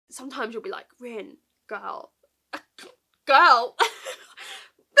sometimes you'll be like, Rin, girl, girl.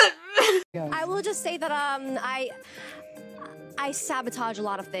 I will just say that I sabotage a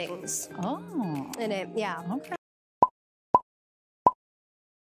lot of things. Oh. In it, yeah. Okay.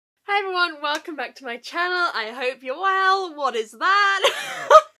 Hi everyone, welcome back to my channel. I hope you're well. What is that?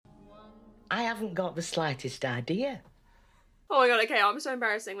 I haven't got the slightest idea. Oh my god, okay, I'm so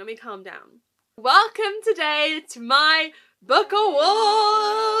embarrassing. Let me calm down. Welcome today to my book awards!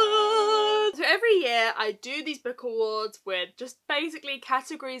 So every year I do these book awards with just basically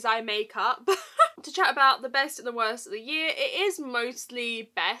categories I make up to chat about the best and the worst of the year. It is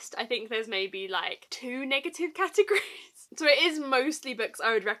mostly best. I think there's maybe like 2 negative categories. So it is mostly books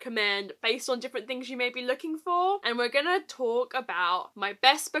I would recommend based on different things you may be looking for. And we're gonna talk about my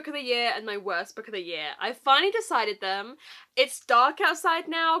best book of the year and my worst book of the year. I finally decided them. It's dark outside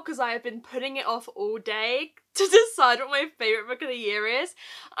now because I have been putting it off all day to decide what my favourite book of the year is.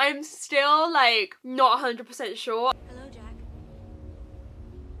 I'm still like not 100% sure. Hello, Jack.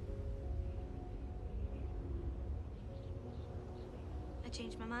 I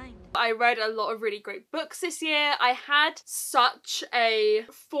changed my mind. I read a lot of really great books this year. I had such a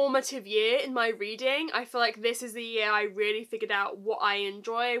formative year in my reading. I feel like this is the year I really figured out what I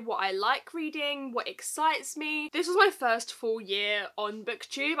enjoy, what I like reading, what excites me. This was my first full year on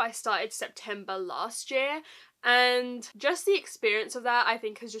BookTube. I started September last year. And just the experience of that I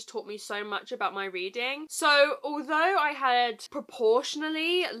think has just taught me so much about my reading. So although I had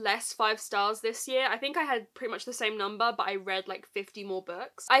proportionally less 5 stars this year, I think I had pretty much the same number, but I read like 50 more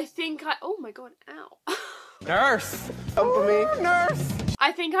books. I think oh my god, ow. Nurse! Come for me, nurse!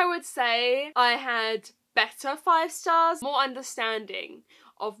 I think I would say I had better 5 stars, more understanding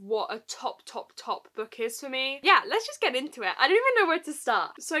of what a top book is for me. Yeah, let's just get into it. I don't even know where to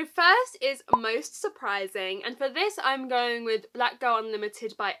start. So first is most surprising, and for this I'm going with Black Girl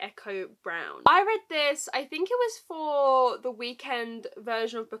Unlimited by Echo Brown. I read this, I think it was for the weekend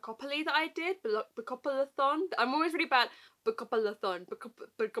version of Bookopoly that I did, Bookopalathon. I'm always really bad. Bookopalathon,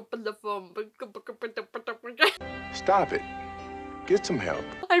 Stop it. Get some help.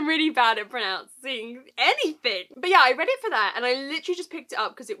 I'm really bad at pronouncing anything. But yeah, I read it for that and I literally just picked it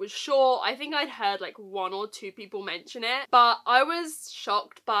up because it was short. I think I'd heard like 1 or 2 people mention it, but I was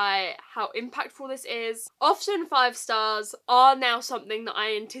shocked by how impactful this is. Often 5 stars are now something that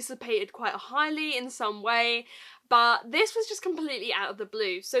I anticipated quite highly in some way, but this was just completely out of the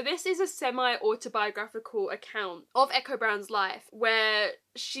blue. So this is a semi-autobiographical account of Echo Brown's life where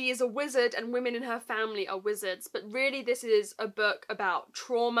she is a wizard and women in her family are wizards, but really this is a book about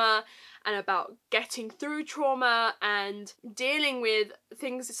trauma and about getting through trauma and dealing with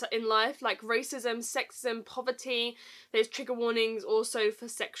things in life like racism, sexism, poverty. There's trigger warnings also for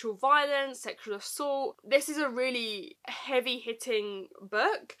sexual violence, sexual assault. This is a really heavy-hitting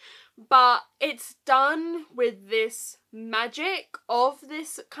book, but it's done with this magic of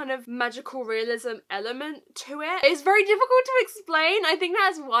this kind of magical realism element to it. It's very difficult to explain. I think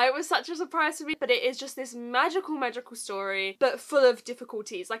that's why it was such a surprise for me, but it is just this magical story, but full of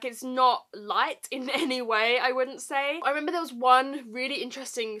difficulties. Like, it's not light in any way, I wouldn't say. I remember there was one really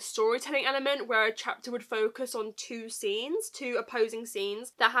interesting storytelling element where a chapter would focus on 2 opposing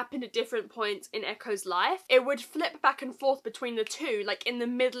scenes that happened at different points in Echo's life. It would flip back and forth between the 2, like in the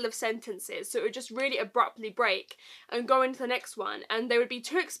middle of sentences, so it would just really abruptly break and go into the next one, and there would be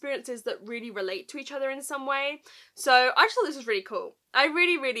 2 experiences that really relate to each other in some way. So I just thought this was really cool. I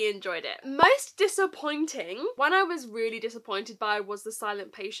really enjoyed it. Most disappointing, one I was really disappointed by was The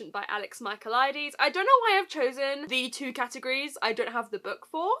Silent Patient by Alex Michaelides. I don't know why I've chosen the 2 categories I don't have the book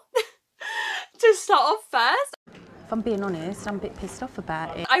for. To start off first, If I'm being honest, I'm a bit pissed off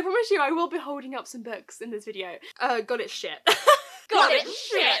about it. I promise you I will be holding up some books in this video. God, it's shit. God, it's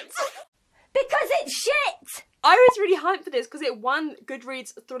shit! Because it's shit! I was really hyped for this because it won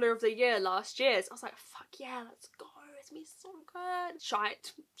Goodreads Thriller of the Year last year. So I was like, fuck yeah, let's go. It's gonna be so good.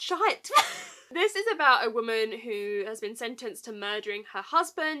 Shite. This is about a woman who has been sentenced to murdering her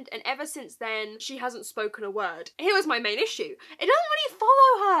husband, and ever since then, she hasn't spoken a word. Here was my main issue. It doesn't really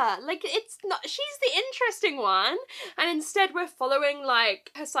follow her. Like, it's not, she's the interesting one, and instead we're following,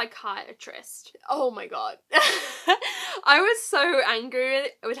 like, her psychiatrist. Oh my god. I was so angry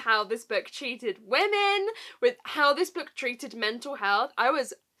with how this book treated women, with how this book treated mental health. I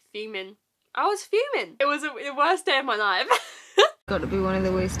was fuming. It was the worst day of my life. Got to be one of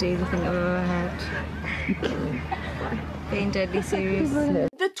the worst days I think I've ever had. Being deadly serious.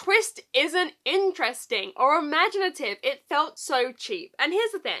 The twist isn't interesting or imaginative. It felt so cheap. And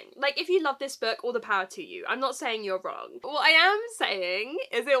here's the thing, like, if you love this book, all the power to you. I'm not saying you're wrong. What I am saying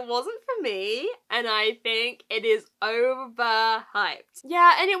is it wasn't for me, and I think it is overhyped.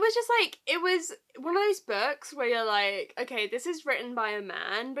 Yeah, and it was just like, it was one of those books where you're like, okay, this is written by a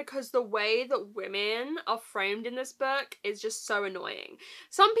man, because the way that women are framed in this book is just so annoying.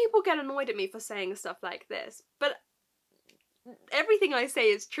 Some people get annoyed at me for saying stuff like this, but everything I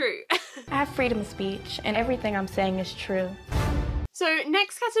say is true. I have freedom of speech, and everything I'm saying is true. So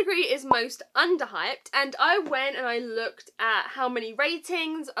next category is most underhyped, and I went and I looked at how many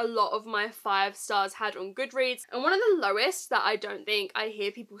ratings a lot of my 5 stars had on Goodreads, and one of the lowest that I don't think I hear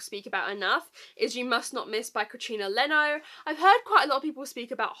people speak about enough is You Must Not Miss by Katrina Leno. I've heard quite a lot of people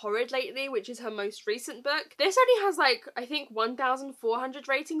speak about Horrid lately, which is her most recent book. This only has like, I think 1,400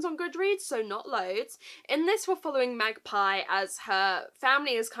 ratings on Goodreads, so not loads. In this we're following Magpie as her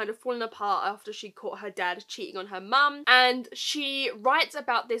family is kind of fallen apart after she caught her dad cheating on her mum, and she writes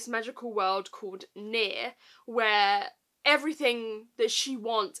about this magical world called Near, where everything that she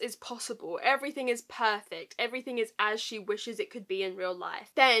wants is possible, everything is perfect, everything is as she wishes it could be in real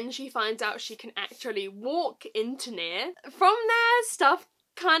life. Then she finds out she can actually walk into Near. From there, stuff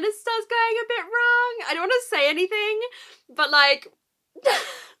kind of starts going a bit wrong. I don't want to say anything, but like...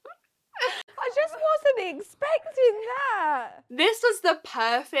 I just wasn't expecting that. This was the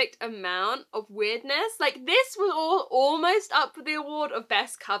perfect amount of weirdness. Like, this was almost up for the award of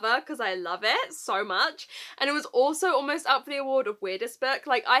best cover because I love it so much. And it was also almost up for the award of weirdest book.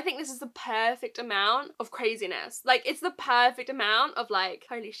 Like, I think this is the perfect amount of craziness. Like, it's the perfect amount of like,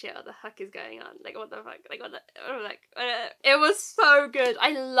 holy shit, what the fuck is going on? Like, what the fuck? Like, what the, it was so good.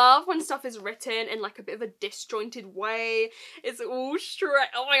 I love when stuff is written in like a bit of a disjointed way. It's all straight.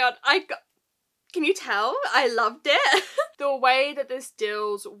 Oh my god, can you tell? I loved it. The way that this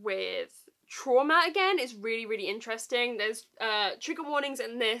deals with trauma again is really, really interesting. There's trigger warnings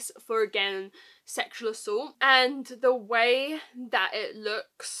in this for, again, sexual assault, and the way that it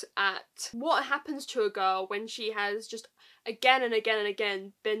looks at what happens to a girl when she has just again and again and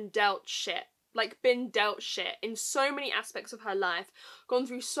again been dealt shit. Like, been dealt shit in so many aspects of her life, gone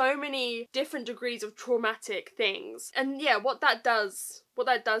through so many different degrees of traumatic things. And yeah, what that does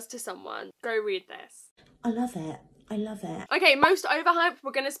to someone. Go read this. I love it. I love it. Okay, most overhyped,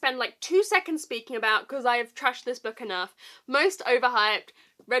 we're gonna spend like 2 seconds speaking about because I have trashed this book enough. Most overhyped,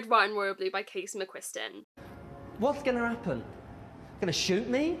 Red, White and Royal Blue by Casey McQuiston. What's gonna happen? Gonna shoot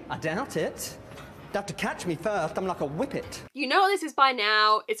me? I doubt it. They'd have to catch me first, I'm like a whippet. You know what this is by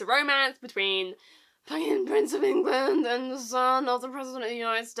now. It's a romance between fucking Prince of England and the son of the President of the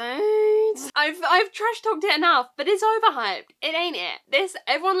United States. I've trash talked it enough, but it's overhyped. It ain't it. This,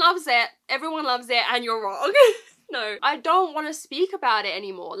 everyone loves it, and you're wrong. No, I don't want to speak about it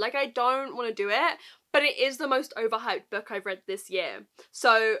anymore. Like, I don't want to do it, but it is the most overhyped book I've read this year.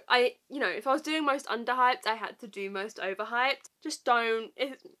 So you know, if I was doing most underhyped, I had to do most overhyped. Just don't,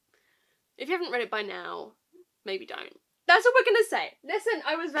 if you haven't read it by now, maybe don't. That's what we're gonna say. Listen,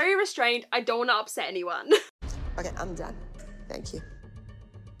 I was very restrained. I don't want to upset anyone. Okay, I'm done. Thank you.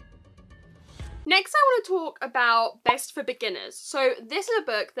 Next, I want to talk about Best for Beginners. So this is a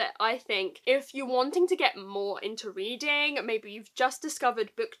book that I think if you're wanting to get more into reading, maybe you've just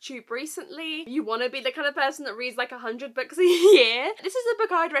discovered BookTube recently, you want to be the kind of person that reads like 100 books a year, this is a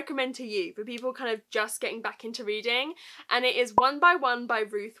book I'd recommend to you for people kind of just getting back into reading, and it is One by One by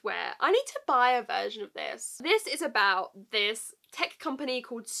Ruth Ware. I need to buy a version of this. This is about this tech company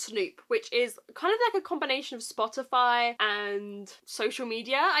called Snoop, which is kind of like a combination of Spotify and social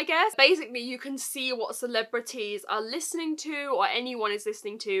media, I guess. Basically, you can see what celebrities are listening to or anyone is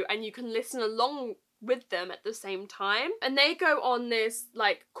listening to, and you can listen along with them at the same time. And they go on this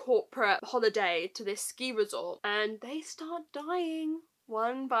like corporate holiday to this ski resort, and they start dying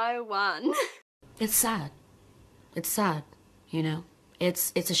one by one. It's sad. It's sad, you know?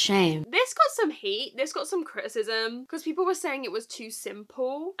 It's a shame. This got some heat, this got some criticism, because people were saying it was too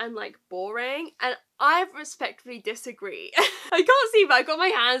simple and like boring, and I respectfully disagree. I can't see, but I've got my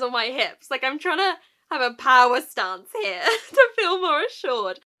hands on my hips. Like, I'm trying to have a power stance here to feel more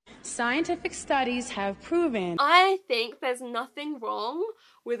assured. Scientific studies have proven. I think there's nothing wrong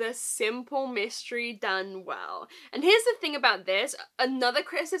with a simple mystery done well. And here's the thing about this, another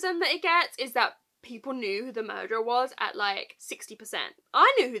criticism that it gets is that people knew who the murderer was at like 60%.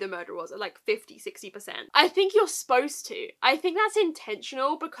 I knew who the murderer was at like 50-60%. I think you're supposed to. I think that's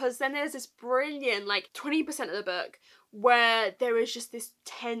intentional, because then there's this brilliant like 20% of the book where there is just this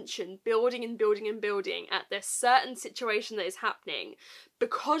tension building and building and building at this certain situation that is happening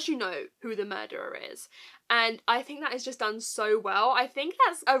because you know who the murderer is. And I think that is just done so well. I think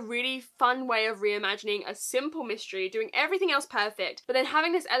that's a really fun way of reimagining a simple mystery, doing everything else perfect, but then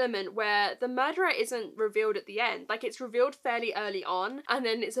having this element where the murderer isn't revealed at the end. Like, it's revealed fairly early on, and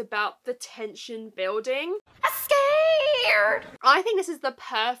then it's about the tension building. I'm scared! I think this is the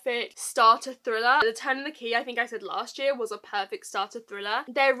perfect starter thriller. The Turn in the Key, I think I said last year, was a perfect starter thriller.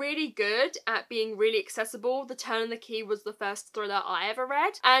 They're really good at being really accessible. The Turn in the Key was the first thriller I ever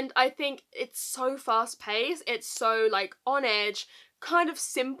read, and I think it's so fast-paced. It's so like on edge, kind of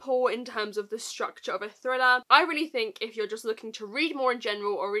simple in terms of the structure of a thriller. I really think if you're just looking to read more in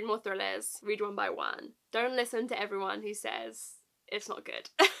general or read more thrillers, read one by one. Don't listen to everyone who says it's not good.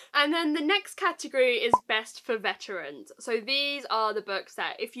 And then the next category is best for veterans. So these are the books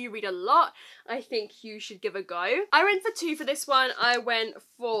that if you read a lot, I think you should give a go. I went for 2 for this one. I went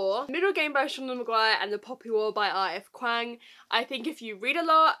for Middle Game by Sean Maguire and The Poppy War by R.F. Kuang. I think if you read a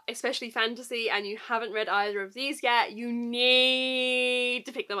lot, especially fantasy, and you haven't read either of these yet, you need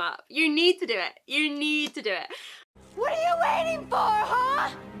to pick them up. You need to do it. You need to do it. What are you waiting for, huh?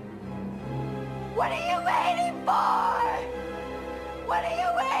 What are you waiting for? What are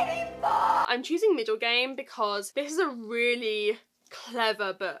you waiting for? I'm choosing Middle Game because this is a really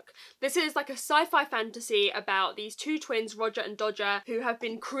clever book. This is like a sci-fi fantasy about these 2 twins, Roger and Dodger, who have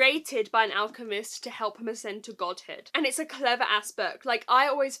been created by an alchemist to help him ascend to godhood. And it's a clever ass book. Like, I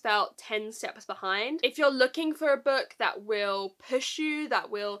always felt 10 steps behind. If you're looking for a book that will push you,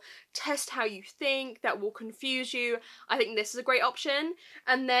 that will test how you think, that will confuse you, I think this is a great option.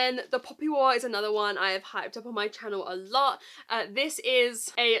 And then The Poppy War is another one I have hyped up on my channel a lot. This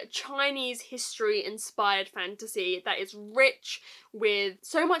is a Chinese history inspired fantasy that is rich with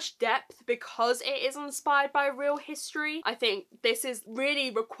so much depth because it is inspired by real history. I think this is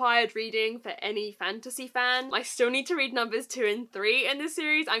really required reading for any fantasy fan. I still need to read numbers 2 and 3 in this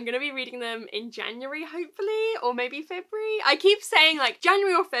series. I'm gonna be reading them in January, hopefully, or maybe February. I keep saying like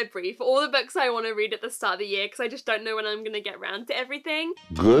January or February for all the books I want to read at the start of the year because I just don't know when I'm gonna get around to everything.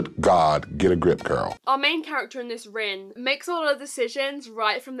 Good God, get a grip, girl. Our main character in this, Rin, makes a lot of decisions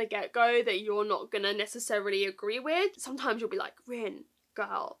right from the get-go that you're not gonna necessarily agree with. Sometimes you'll be like, Rin,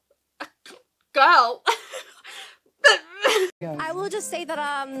 girl. Girl. I will just say that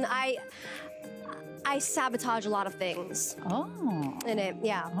I sabotage a lot of things. Oh. In it,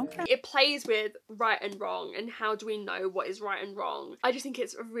 yeah. Okay. It plays with right and wrong and how do we know what is right and wrong. I just think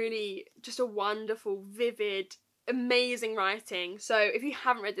it's really just a wonderful, vivid, amazing writing. So if you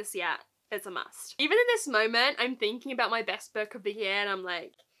haven't read this yet, it's a must. Even in this moment, I'm thinking about my best book of the year and I'm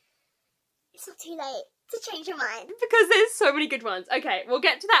like, It's not too late to change your mind. because there's so many good ones. Okay, we'll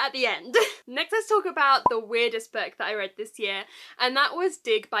get to that at the end. Next, let's talk about the weirdest book that I read this year, and that was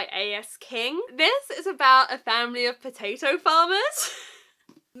Dig by A.S. King. This is about a family of potato farmers.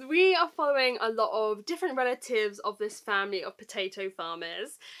 We are following a lot of different relatives of this family of potato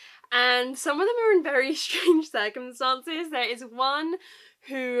farmers, and some of them are in very strange circumstances. There is one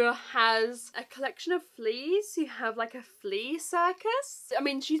who has a collection of fleas who have like a flea circus. I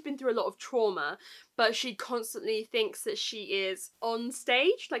mean, she's been through a lot of trauma, but she constantly thinks that she is on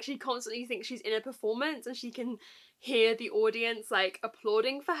stage. Like, she constantly thinks she's in a performance and she can hear the audience like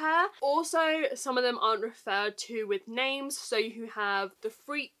applauding for her. Also, some of them aren't referred to with names, so you have the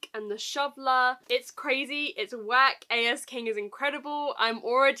Freak and the Shoveler. It's crazy, it's whack. A.S. King is incredible. I'm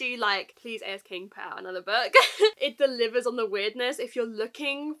already like, please A.S. King, put out another book. It delivers on the weirdness. If you're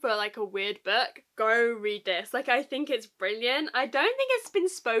looking for like a weird book, go read this. Like, I think it's brilliant. I don't think it's been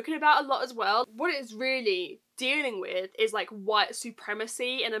spoken about a lot as well. What it's really dealing with is like white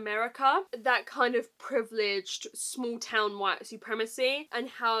supremacy in America, that kind of privileged small town white supremacy and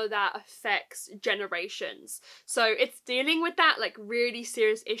how that affects generations. So it's dealing with that like really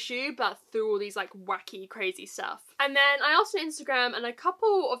serious issue, but through all these like wacky crazy stuff. And then I asked on Instagram, and a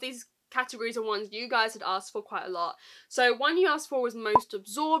couple of these categories are ones you guys had asked for quite a lot. So one you asked for was most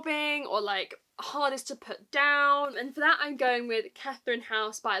absorbing or like hardest to put down, and for that I'm going with Catherine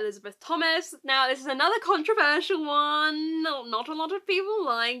House by Elizabeth Thomas. Now this is another controversial one. Not a lot of people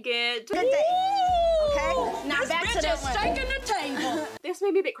like it. Okay, now back to this one. the table. This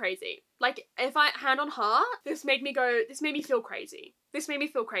made me a bit crazy. Like, if I hand on heart, this made me feel crazy. This made me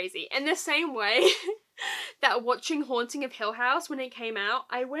feel crazy. In the same way that watching Haunting of Hill House when it came out,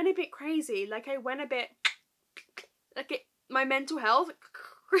 I went a bit crazy. Like, I went a bit, like, my mental health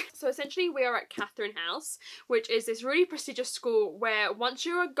So essentially we are at Catherine House, which is this really prestigious school where once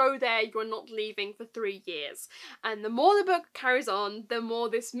you go there, you're not leaving for 3 years. And the more the book carries on, the more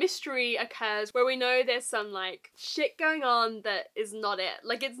this mystery occurs where we know there's some like shit going on that is not it.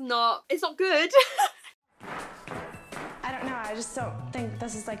 Like it's not good. I don't know, I just don't think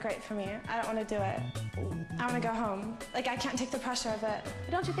this is like great for me. I don't want to do it. I want to go home. Like I can't take the pressure of it.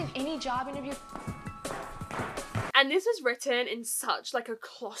 But don't you think any job interview... And this is written in such like a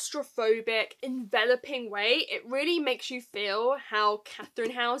claustrophobic, enveloping way. It really makes you feel how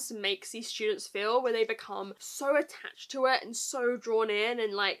Catherine House makes these students feel, where they become so attached to it and so drawn in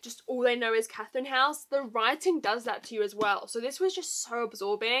and like just all they know is Catherine House. The writing does that to you as well. So this was just so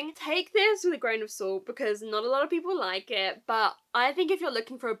absorbing. Take this with a grain of salt because not a lot of people like it, but I think if you're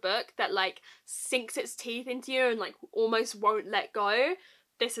looking for a book that like sinks its teeth into you and like almost won't let go,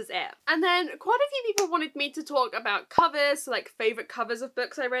 this is it. And then quite a few people wanted me to talk about covers, so like favourite covers of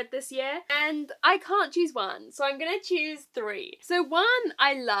books I read this year, and I can't choose one, so I'm gonna choose 3. So one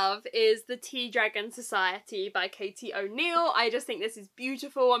I love is The Tea Dragon Society by Katie O'Neill. I just think this is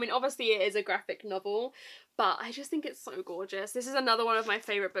beautiful. I mean, obviously it is a graphic novel, but I just think it's so gorgeous. This is another one of my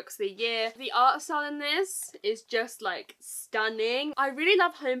favourite books of the year. The art style in this is just like stunning. I really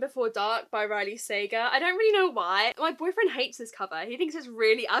love Home Before Dark by Riley Sager. I don't really know why. My boyfriend hates this cover. He thinks it's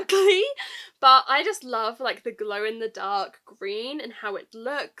really ugly, but I just love like the glow in the dark green and how it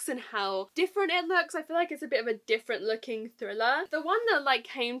looks and how different it looks. I feel like it's a bit of a different looking thriller. The one that like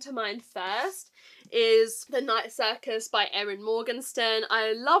came to mind first is The Night Circus by Erin Morgenstern.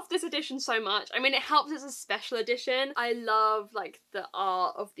 I love this edition so much. I mean, it helps it's a special edition. I love like the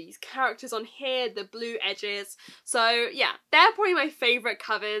art of these characters on here, the blue edges. So yeah, they're probably my favourite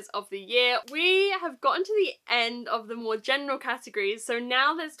covers of the year. We have gotten to the end of the more general categories, so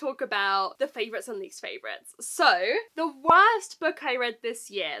now let's talk about the favourites and least favourites. So the worst book I read this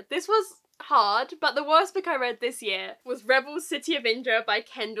year, this was hard, but the worst book I read this year was Rebel City of Indra by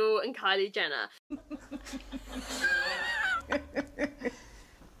Kendall and Kylie Jenner.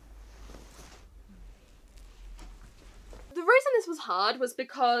 The reason this was hard was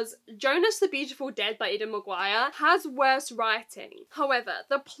because Jonas the Beautiful Dead by Eden McGuire has worse writing. However,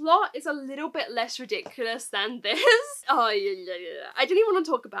 the plot is a little bit less ridiculous than this. Oh, yeah. I didn't even want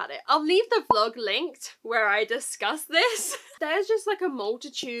to talk about it. I'll leave the vlog linked where I discuss this. There's just like a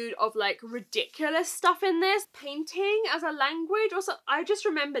multitude of like ridiculous stuff in this. Painting as a language or something. I just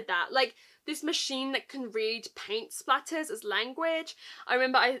remembered that. Like, this machine that can read paint splatters as language. I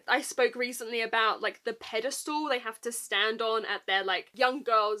remember I spoke recently about like the pedestal they have to stand on at their like young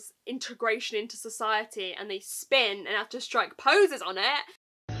girls' integration into society, and they spin and have to strike poses on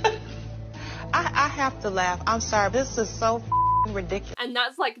it. I have to laugh. I'm sorry, this is so ridiculous. And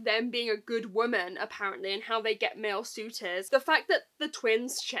that's like them being a good woman apparently, and how they get male suitors. The fact that the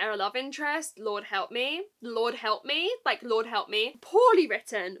twins share a love interest, Lord help me, Lord help me, like Lord help me. Poorly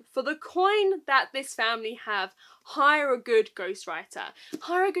written. For the coin that this family have, hire a good ghostwriter.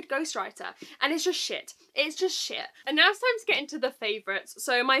 Hire a good ghostwriter. And it's just shit. It's just shit. And now it's time to get into the favourites.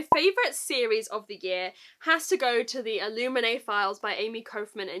 So my favourite series of the year has to go to the Illuminae Files by Amy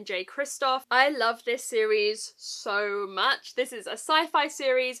Kaufman and Jay Kristoff. I love this series so much. This is a sci-fi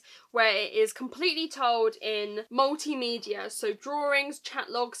series where it is completely told in multimedia. So drawings, chat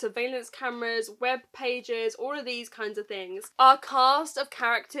logs, surveillance cameras, web pages, all of these kinds of things. Our cast of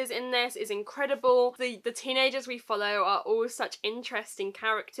characters in this is incredible. The teenagers we follow are all such interesting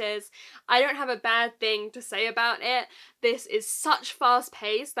characters. I don't have a bad thing to say about it. This is such fast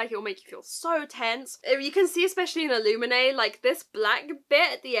pace, like it'll make you feel so tense. You can see especially in Illuminae, like this black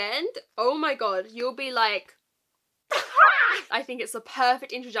bit at the end, oh my god, you'll be like, I think it's the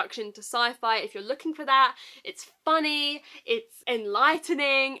perfect introduction to sci-fi if you're looking for that. It's funny, it's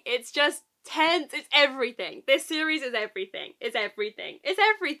enlightening, it's just tense, it's everything. This series is everything. It's everything. It's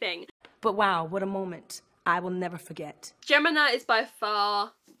everything. But wow, what a moment. I will never forget. Gemina is by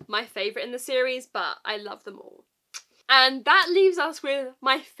far my favourite in the series, but I love them all. And that leaves us with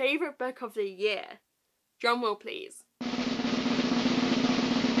my favourite book of the year. Drumroll please.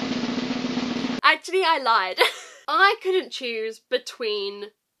 Actually, I lied. I couldn't choose between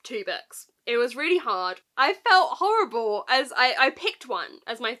 2 books. It was really hard. I felt horrible as I picked one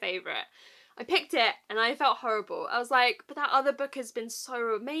as my favourite. I picked it and I felt horrible. I was like, but that other book has been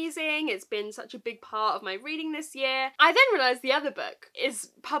so amazing. It's been such a big part of my reading this year. I then realised the other book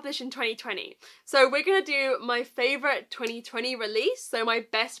is published in 2020. So we're going to do my favourite 2020 release. So my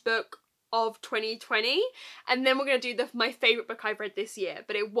best book of 2020. And then we're going to do my favourite book I've read this year,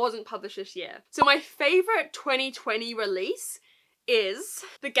 but it wasn't published this year. So my favourite 2020 release is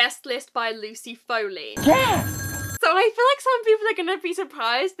The Guest List by Lucy Foley. Yeah! So and I feel like some people are gonna be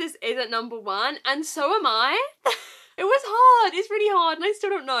surprised this isn't number one, and so am I. It was hard, it's really hard, and I still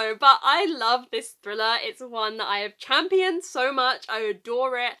don't know, but I love this thriller. It's one that I have championed so much. I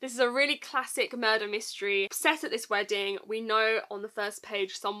adore it. This is a really classic murder mystery set at this wedding. We know on the first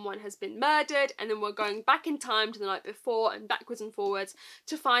page someone has been murdered, and then we're going back in time to the night before and backwards and forwards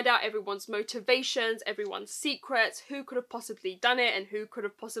to find out everyone's motivations, everyone's secrets, who could have possibly done it, and who could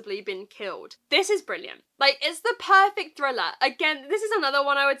have possibly been killed. This is brilliant. Like, it's the perfect thriller. Again, this is another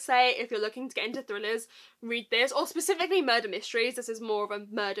one I would say if you're looking to get into thrillers, read this, or specifically murder mysteries. This is more of a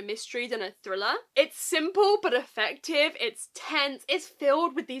murder mystery than a thriller. It's simple but effective, it's tense, it's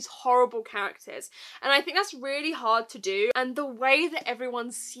filled with these horrible characters, and I think that's really hard to do, and the way that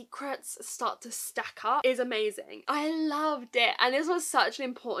everyone's secrets start to stack up is amazing. I loved it, and this was such an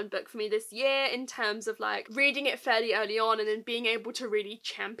important book for me this year in terms of like reading it fairly early on and then being able to really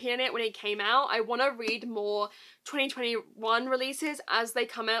champion it when it came out. I want to read more 2021 releases as they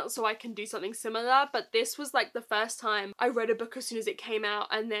come out so I can do something similar, but this was like the first time I read a book as soon as it came out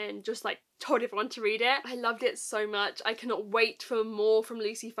and then just like told everyone to read it. I loved it so much. I cannot wait for more from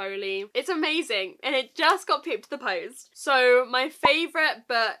Lucy Foley. It's amazing, and it just got picked to the post. So my favourite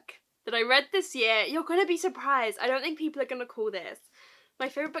book that I read this year, you're gonna be surprised, I don't think people are gonna call this. My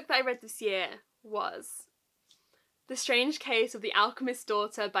favourite book that I read this year was The Strange Case of the Alchemist's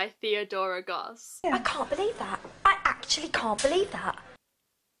Daughter by Theodora Goss. I can't believe that. I actually can't believe that.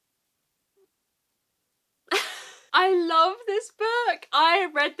 I love this book. I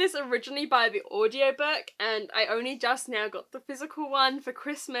read this originally by the audiobook and I only just now got the physical one for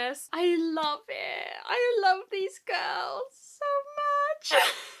Christmas. I love it. I love these girls so much.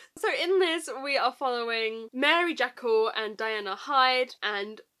 So in this we are following Mary Jekyll and Diana Hyde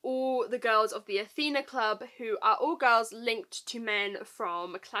and all the girls of the Athena Club, who are all girls linked to men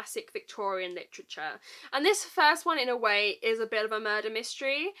from classic Victorian literature. And this first one, in a way, is a bit of a murder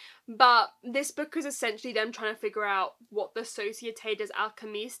mystery, but this book is essentially them trying to figure out what the Société des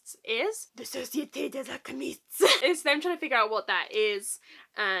Alchimistes is. The Société des Alchimistes! It's them trying to figure out what that is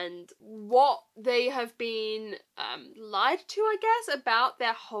and what they have been lied to, I guess, about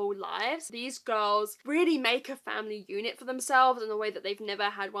their whole lives. These girls really make a family unit for themselves in a way that they've never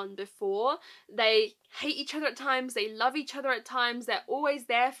had one before. They hate each other at times, they love each other at times, they're always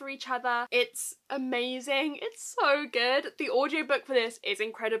there for each other. It's amazing, it's so good. The audiobook for this is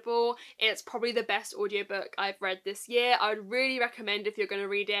incredible. It's probably the best audiobook I've read this year. I would really recommend, if you're going to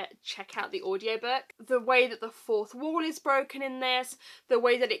read it, check out the audiobook. The way that the fourth wall is broken in this, the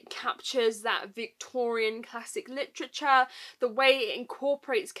way that it captures that Victorian classic literature, the way it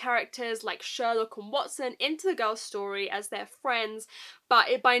incorporates characters like Sherlock and Watson into the girl's story as their friends, but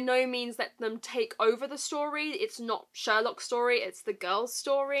it by no means let them take over the story. It's not Sherlock's story, it's the girl's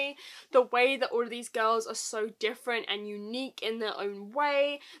story. The way that all of these girls are so different and unique in their own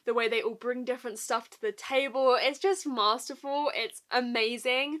way, the way they all bring different stuff to the table, it's just masterful, it's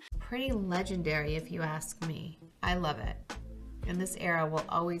amazing. Pretty legendary if you ask me. I love it. And this era will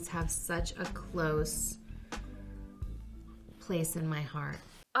always have such a close place in my heart.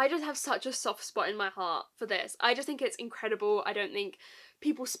 I just have such a soft spot in my heart for this. I just think it's incredible. I don't think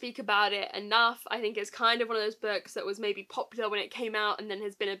people speak about it enough. I think it's kind of one of those books that was maybe popular when it came out and then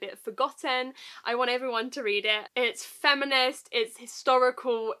has been a bit forgotten. I want everyone to read it. It's feminist, it's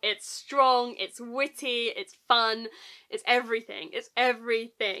historical, it's strong, it's witty, it's fun, it's everything. It's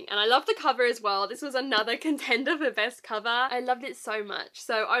everything. And I love the cover as well. This was another contender for best cover. I loved it so much.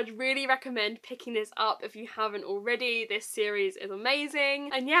 So I'd really recommend picking this up if you haven't already. This series is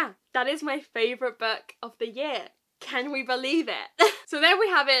amazing. And yeah, that is my favourite book of the year. Can we believe it? So there we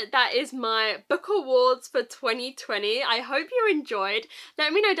have it. That is my book awards for 2020. I hope you enjoyed.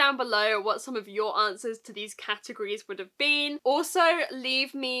 Let me know down below what some of your answers to these categories would have been. Also,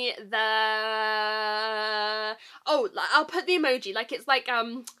 leave me the... Oh, I'll put the emoji. Like, it's like,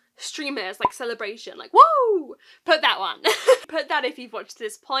 streamers, like celebration, like woo! Put that one. Put that if you've watched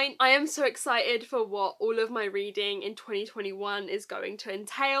this point. I am so excited for what all of my reading in 2021 is going to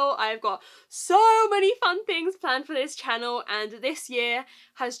entail. I've got so many fun things planned for this channel, and this year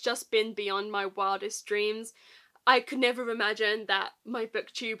has just been beyond my wildest dreams. I could never have imagined that my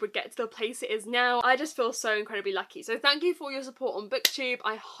booktube would get to the place it is now. I just feel so incredibly lucky. So thank you for all your support on booktube.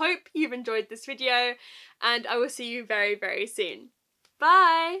 I hope you've enjoyed this video, and I will see you very, very soon.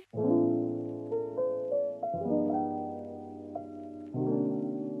 Bye!